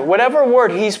given you, whatever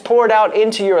word He's poured out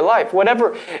into your life,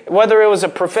 whether it was a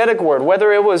prophetic word,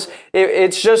 whether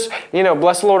it's just,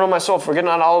 bless the Lord, O my soul, forget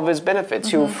not all of His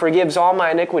benefits, who forgives all my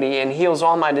iniquity and heals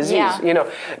all my disease.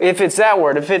 If it's that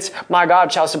word, if it's my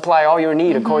God shall supply all your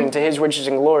need according to His riches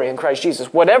and glory in Christ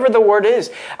Jesus, whatever the word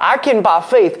is, I can by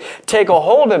faith take a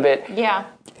hold of it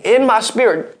in my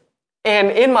spirit,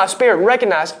 and in my spirit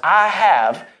recognize I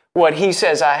have what He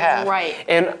says I have.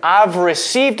 And I've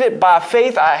received it by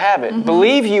faith. I have it.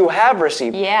 Believe you have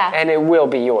received it, and it will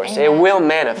be yours. It will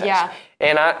manifest.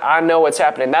 And I know what's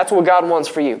happening. That's what God wants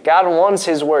for you. God wants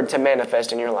His word to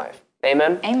manifest in your life.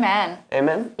 Amen? Amen.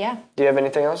 Amen? Yeah. Do you have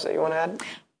anything else that you want to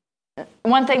add?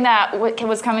 One thing that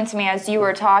was coming to me as you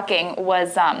were talking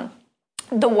was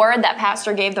the word that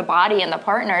Pastor gave the body and the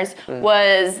partners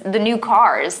was the new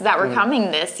cars that were coming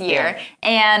this year. Yeah.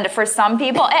 And for some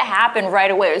people, it happened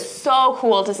right away. It was so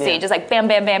cool to see. Just like bam,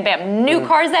 bam, bam, bam. New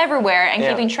cars everywhere and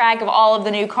keeping track of all of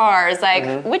the new cars.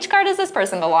 Like, which car does this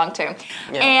person belong to?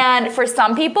 Yeah. And for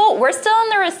some people, we're still in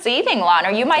the receiving line,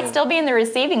 or you might still be in the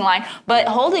receiving line, but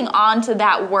holding on to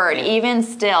that word, even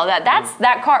still, that's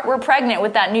that car, we're pregnant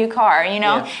with that new car, you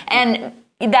know? And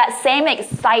that same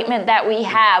excitement that we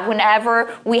have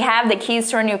whenever we have the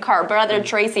keys to our new car. Brother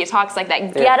Tracy talks like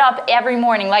that. Get up every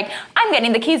morning like, I'm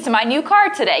getting the keys to my new car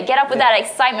today. Get up with that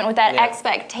excitement, with that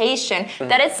expectation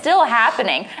that it's still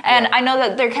happening. And I know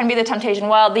that there can be the temptation,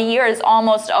 well, the year is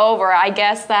almost over. I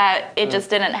guess that it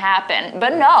just didn't happen.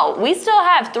 But no, we still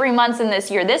have 3 months in this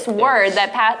year. This word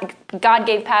that God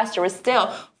gave Pastor was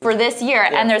still for this year,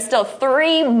 and there's still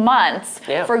 3 months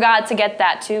for God to get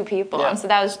that to people. And so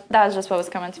that was just what was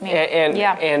coming to me.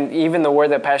 And even the word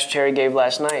that Pastor Cherry gave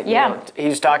last night, you know,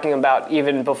 he's talking about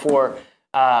even before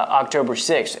October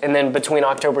 6th, and then between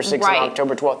October 6th and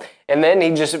October 12th. And then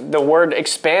the word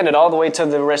expanded all the way to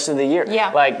the rest of the year.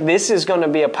 Yeah. Like, this is going to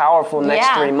be a powerful next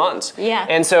 3 months. Yeah.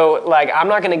 And so, like, I'm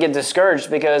not going to get discouraged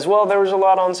because, well, there was a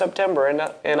lot on September, and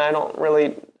I didn't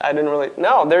really,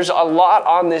 no, there's a lot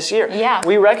on this year. Yeah.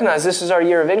 We recognize this is our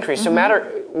year of increase. No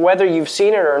matter whether you've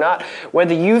seen it or not,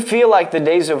 whether you feel like the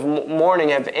days of mourning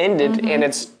have ended and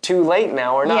it's too late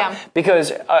now or not. Yeah.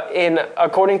 Because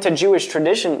according to Jewish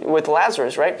tradition with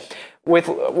Lazarus, right?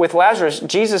 With Lazarus,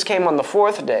 Jesus came on the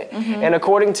 4th day. And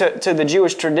according to the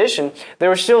Jewish tradition, there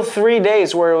were still 3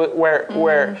 days where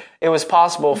it was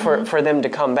possible for them to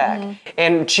come back.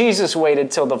 And Jesus waited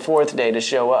till the 4th day to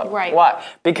show up. Right. Why?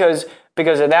 Because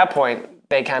at that point,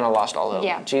 they kind of lost all hope.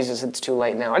 Yeah. Jesus, it's too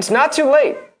late now. It's not too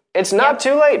late. It's not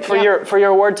too late for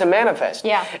your word to manifest.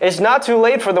 Yeah. It's not too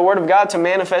late for the word of God to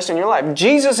manifest in your life.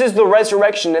 Jesus is the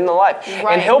resurrection and the life.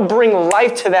 Right. And he'll bring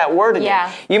life to that word again.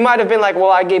 Yeah. You might have been like, well,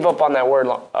 I gave up on that word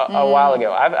a while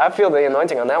ago. I feel the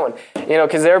anointing on that one. You know,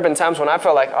 because there have been times when I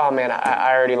felt like, oh man,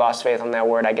 I already lost faith on that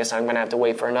word. I guess I'm going to have to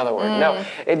wait for another word. No,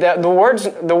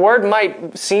 the word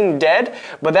might seem dead,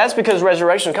 but that's because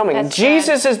resurrection is coming. That's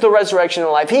Jesus is the resurrection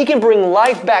and life. He can bring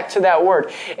life back to that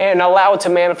word and allow it to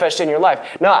manifest in your life.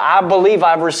 No, I believe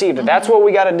I've received it. That's what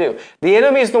we got to do. The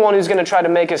enemy is the one who's going to try to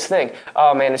make us think,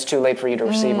 oh man, it's too late for you to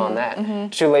receive on that.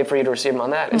 It's too late for you to receive on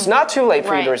that. It's not too late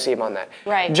for you to receive on that.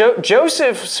 Right.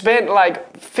 Joseph spent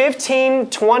like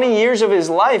 15, 20 years of his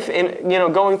life in,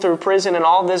 going through prison and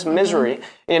all this misery,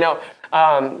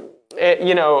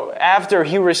 after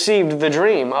he received the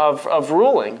dream of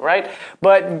ruling, right?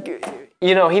 But,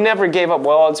 he never gave up.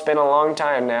 Well, it's been a long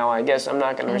time now. I guess I'm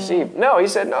not going to receive. No, he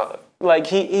said no. Like,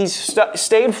 he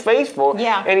stayed faithful,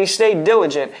 and he stayed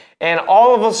diligent, and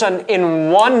all of a sudden,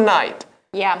 in one night,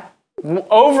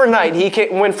 overnight, he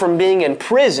went from being in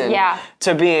prison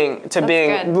to being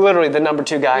literally the number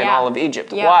 2 guy in all of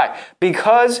Egypt. Yeah. Why?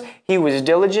 Because he was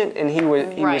diligent and he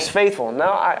was faithful.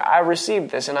 Now I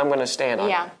received this, and I'm going to stand on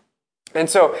it. And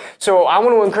so I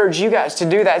want to encourage you guys to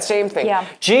do that same thing. Yeah.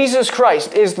 Jesus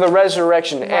Christ is the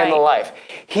resurrection and the life.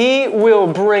 He will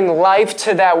bring life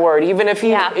to that word, even if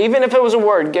it was a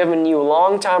word given you a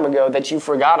long time ago that you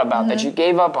forgot about, that you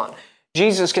gave up on.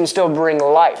 Jesus can still bring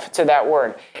life to that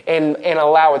word and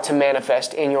allow it to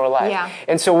manifest in your life. Yeah.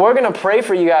 And so we're going to pray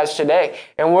for you guys today,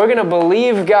 and we're going to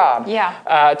believe God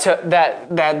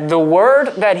that the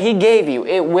word that he gave you,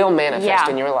 it will manifest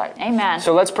in your life. Amen.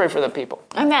 So let's pray for the people.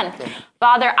 Amen. Yeah.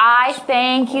 Father, I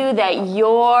thank you that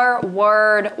your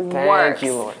word works. Thank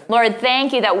you, Lord. Lord,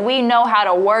 thank you that we know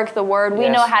how to work the word. We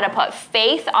know how to put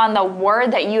faith on the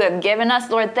word that you have given us.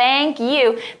 Lord, thank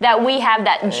you that we have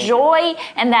that joy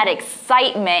and that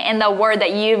excitement in the word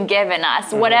that you've given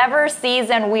us. Whatever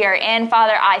season we are in,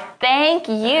 Father, I thank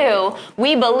you.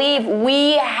 We believe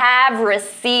we have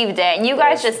received it. And you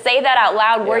guys just say that out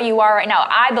loud where you are right now.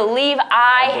 I believe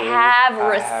I have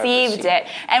received it.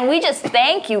 And we just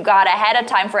thank you, God, ahead of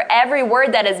time for every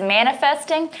word that is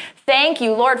manifesting. Thank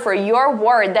you, Lord, for your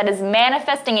word that is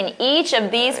manifesting in each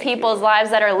of these people's lives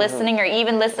that are listening or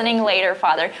even listening later,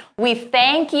 Father. We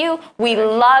thank you. We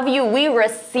love you. We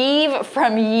receive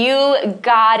from you,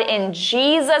 God, in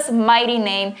Jesus' mighty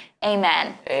name.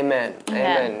 Amen. Amen.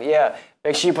 Amen. Yeah.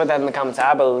 Make sure you put that in the comments.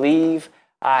 I believe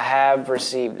I have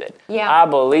received it. Yeah. I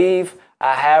believe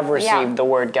I have received the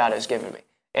word God has given me.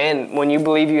 And when you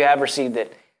believe you have received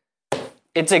it,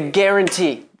 it's a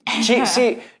guarantee.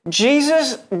 See,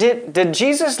 Jesus, did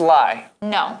Jesus lie?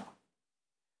 No.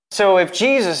 So if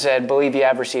Jesus said, believe you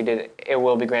have received it, it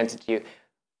will be granted to you,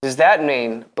 does that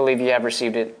mean believe you have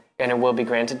received it and it will be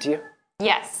granted to you?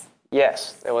 Yes.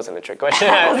 Yes, it wasn't a trick question.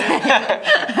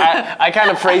 I kind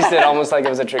of phrased it almost like it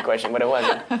was a trick question, but it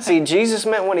wasn't. See, Jesus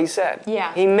meant what he said.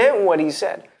 Yeah. He meant what he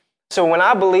said. So when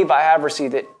I believe I have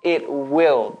received it, it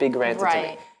will be granted to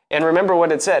me. And remember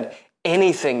what it said,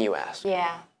 anything you ask.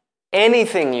 Yeah.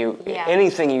 Anything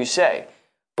you say,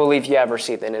 believe you have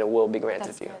received it and it will be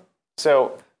granted to you. Good.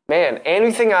 So, man,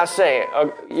 anything I say,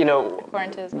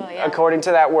 according to his will, according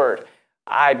to that word,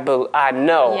 I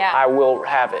know I will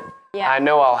have it. Yeah. I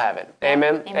know I'll have it.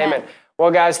 Amen? Amen.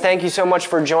 Well, guys, thank you so much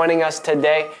for joining us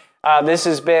today. This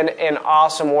has been an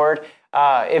awesome word.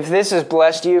 If this has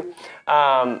blessed you,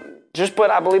 just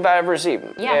put, I believe I have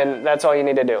received. Yeah. And that's all you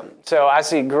need to do. So I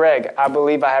see Greg, I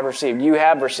believe I have received. You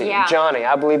have received. Yeah. Johnny,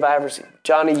 I believe I have received.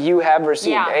 Johnny, you have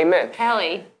received. Yeah. Amen.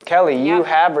 Kelly, you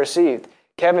have received.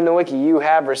 Kevin Nowicki, you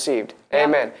have received. Yep.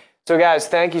 Amen. So guys,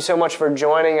 thank you so much for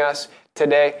joining us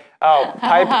today. Oh,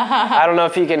 Piper, I don't know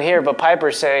if you can hear, but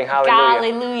Piper's saying hallelujah.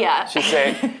 Hallelujah. She's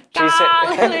saying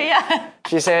hallelujah.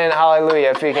 She's saying hallelujah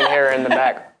if you can hear her in the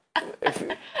back.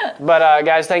 But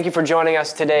guys, thank you for joining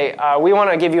us today. We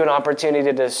want to give you an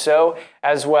opportunity to sow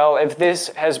as well if this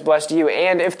has blessed you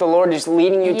and if the Lord is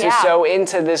leading you to sow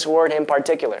into this word in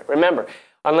particular. Remember,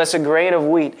 unless a grain of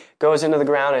wheat goes into the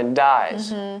ground and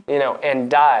dies,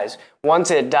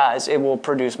 once it dies, it will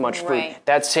produce much fruit. Right.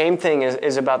 That same thing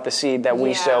is about the seed that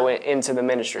we sow into the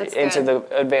ministry, into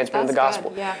the advancement of the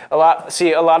gospel. Yeah. A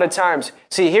lot of times,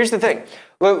 here's the thing.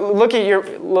 Look at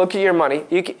your money.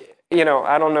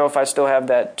 I don't know if I still have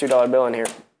that $2 bill in here,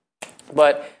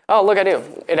 but look, I do.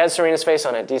 It has Serena's face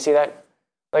on it. Do you see that?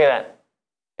 Look at that.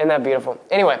 Isn't that beautiful?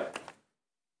 Anyway,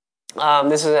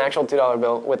 this is an actual $2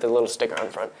 bill with a little sticker on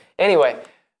the front. Anyway,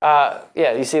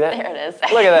 you see that? There it is.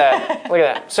 Look at that. Look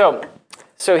at that.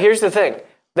 So here's the thing.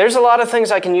 There's a lot of things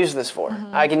I can use this for.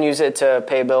 Mm-hmm. I can use it to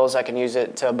pay bills. I can use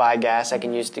it to buy gas. I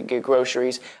can use it to get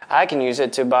groceries. I can use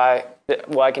it to buy,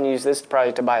 I can use this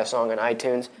probably to buy a song on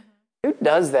iTunes. Who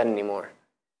does that anymore?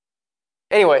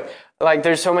 Anyway,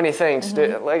 there's so many things.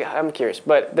 I'm curious,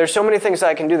 but there's so many things that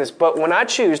I can do this. But when I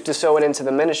choose to sow it into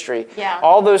the ministry,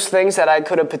 all those things that I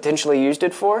could have potentially used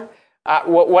it for,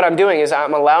 what I'm doing is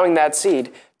I'm allowing that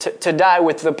seed to die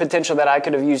with the potential that I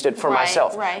could have used it for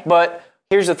myself. Right. But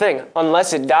here's the thing: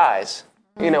 unless it dies,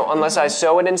 unless I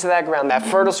sow it into that ground, that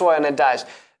fertile soil, and it dies,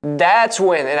 that's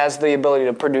when it has the ability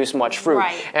to produce much fruit.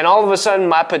 Right. And all of a sudden,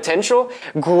 my potential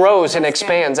grows and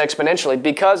expands exponentially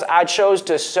because I chose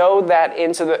to sow that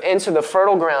into the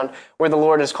fertile ground where the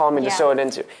Lord has called me to sow it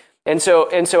into. And so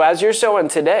as you're sowing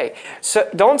today,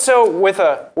 don't sow with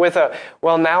a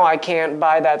well, now I can't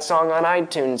buy that song on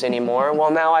iTunes anymore. Well,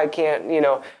 now I can't,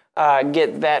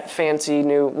 get that fancy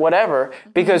new whatever,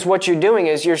 because what you're doing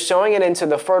is you're sowing it into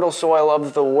the fertile soil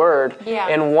of the word. Yeah.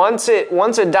 And once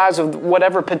it dies of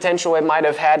whatever potential it might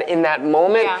have had in that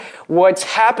moment, what's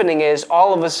happening is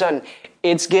all of a sudden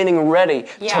it's getting ready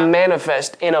to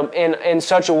manifest in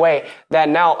such a way that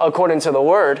now, according to the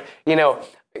word,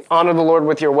 honor the Lord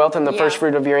with your wealth and the first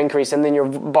fruit of your increase, and then your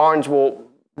barns will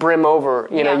brim over,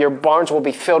 your barns will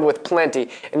be filled with plenty,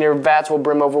 and your vats will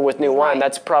brim over with new wine.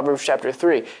 That's Proverbs chapter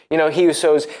 3. He who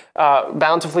sows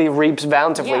bountifully reaps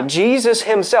bountifully. Yeah. Jesus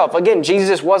himself, again,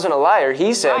 Jesus wasn't a liar.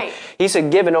 He said,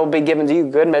 given, it will be given to you.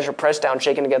 Good measure, pressed down,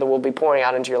 shaken together, will be pouring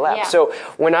out into your lap. Yeah. So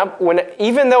when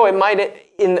even though it might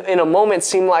in a moment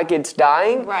seem like it's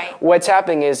dying, what's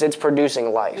happening is it's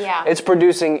producing life. Yeah. It's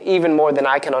producing even more than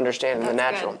I can understand in the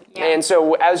natural. Yeah. And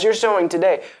so as you're sowing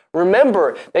today,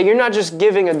 remember that you're not just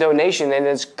giving a donation and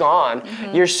it's gone.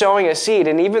 Mm-hmm. You're sowing a seed,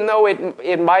 and even though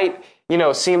it might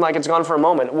seem like it's gone for a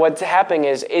moment, what's happening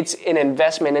is it's an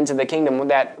investment into the kingdom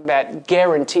that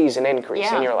guarantees an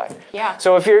increase in your life. Yeah.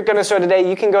 So if you're going to sow today,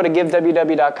 you can go to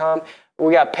giveww.com.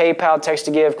 We got PayPal, text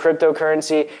to give,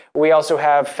 cryptocurrency. We also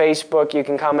have Facebook. You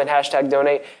can comment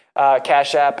 #donate,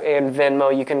 Cash App, and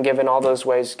Venmo. You can give in all those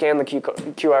ways. Scan the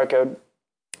QR code.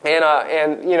 And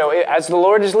as the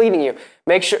Lord is leading you,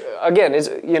 make sure, again, it's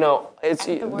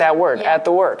that word, at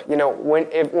the word.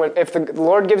 If the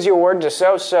Lord gives you a word to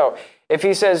sow. If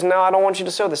he says, no, I don't want you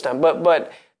to sow this time,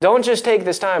 but don't just take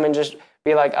this time and just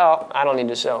be like, oh, I don't need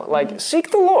to sow. Seek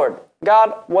the Lord.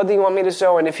 God, what do you want me to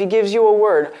sow? And if he gives you a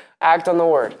word, act on the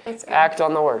word. Act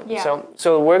on the word. Yeah.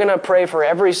 So we're going to pray for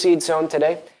every seed sown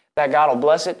today, that God will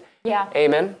bless it. Yeah.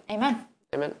 Amen. Amen.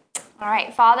 Amen. All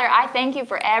right, Father, I thank you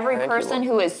for every person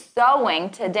who is sowing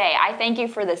today. I thank you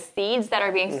for the seeds that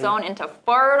are being sown into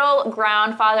fertile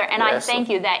ground, Father, and I thank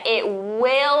you that it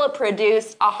will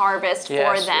produce a harvest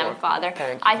for them, Lord. Father.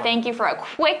 I thank you for a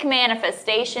quick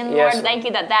manifestation, Lord. Thank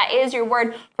you that is your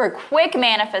word, for a quick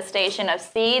manifestation of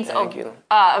seeds,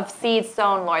 of seeds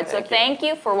sown, Lord. So thank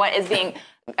you for what is being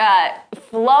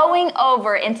flowing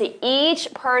over into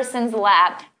each person's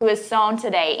lap who is sown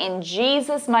today. In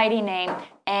Jesus' mighty name,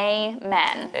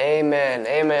 amen. Amen.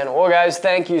 Amen. Well, guys,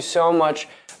 thank you so much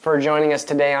for joining us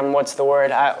today on What's the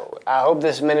Word. I hope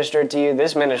this ministered to you.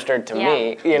 This ministered to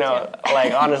me. You know,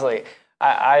 like, honestly,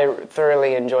 I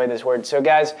thoroughly enjoy this word. So,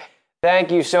 guys,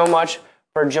 thank you so much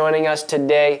for joining us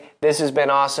today. This has been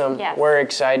awesome. Yes. We're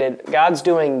excited. God's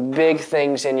doing big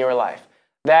things in your life.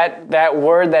 That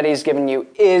word that he's given you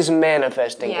is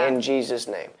manifesting in Jesus'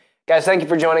 name. Guys, thank you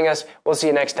for joining us. We'll see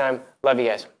you next time. Love you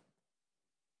guys.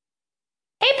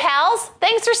 Hey pals,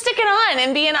 thanks for sticking on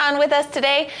and being on with us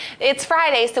today. It's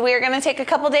Friday, so we are going to take a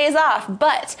couple days off.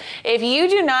 But if you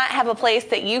do not have a place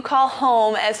that you call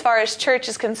home as far as church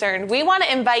is concerned, we want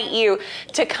to invite you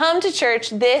to come to church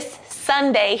this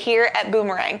Sunday here at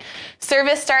Boomerang.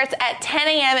 Service starts at 10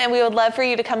 a.m. and we would love for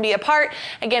you to come be a part.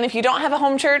 Again, if you don't have a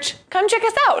home church, come check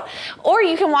us out. Or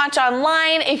you can watch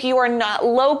online. If you are not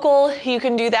local, you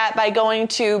can do that by going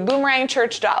to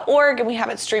boomerangchurch.org, and we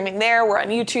have it streaming there. We're on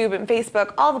YouTube and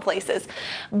Facebook, all the places.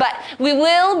 But we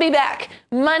will be back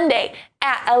Monday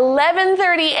at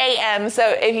 11:30 a.m. So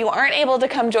if you aren't able to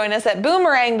come join us at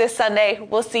Boomerang this Sunday,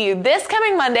 we'll see you this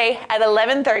coming Monday at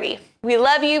 11:30. We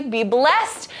love you. Be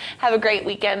blessed. Have a great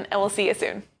weekend, and we'll see you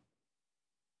soon.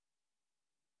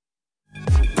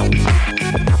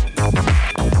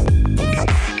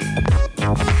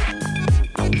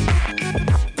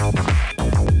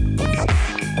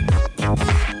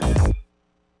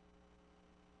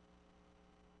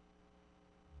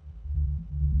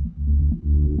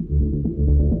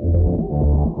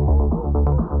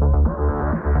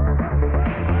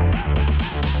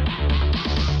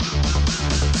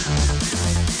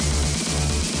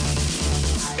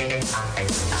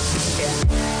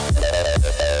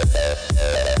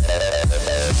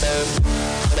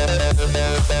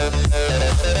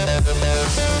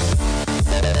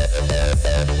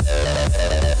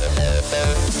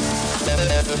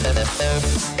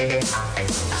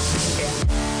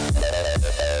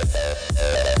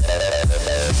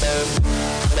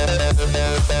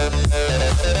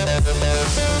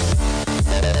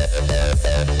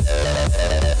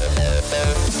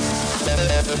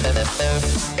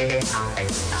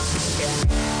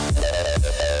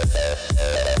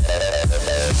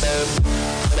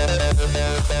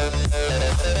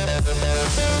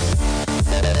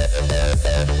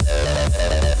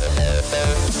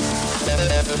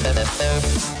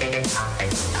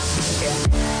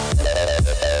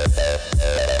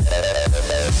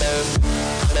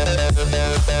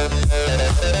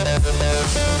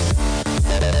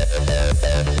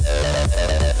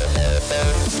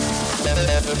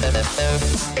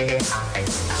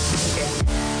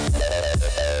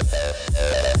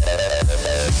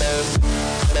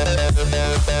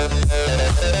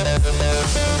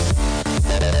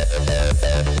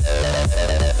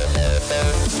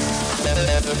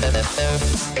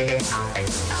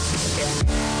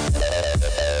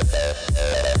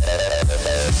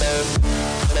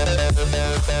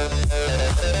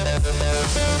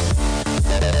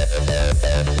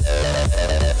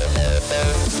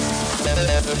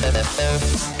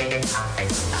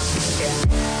 I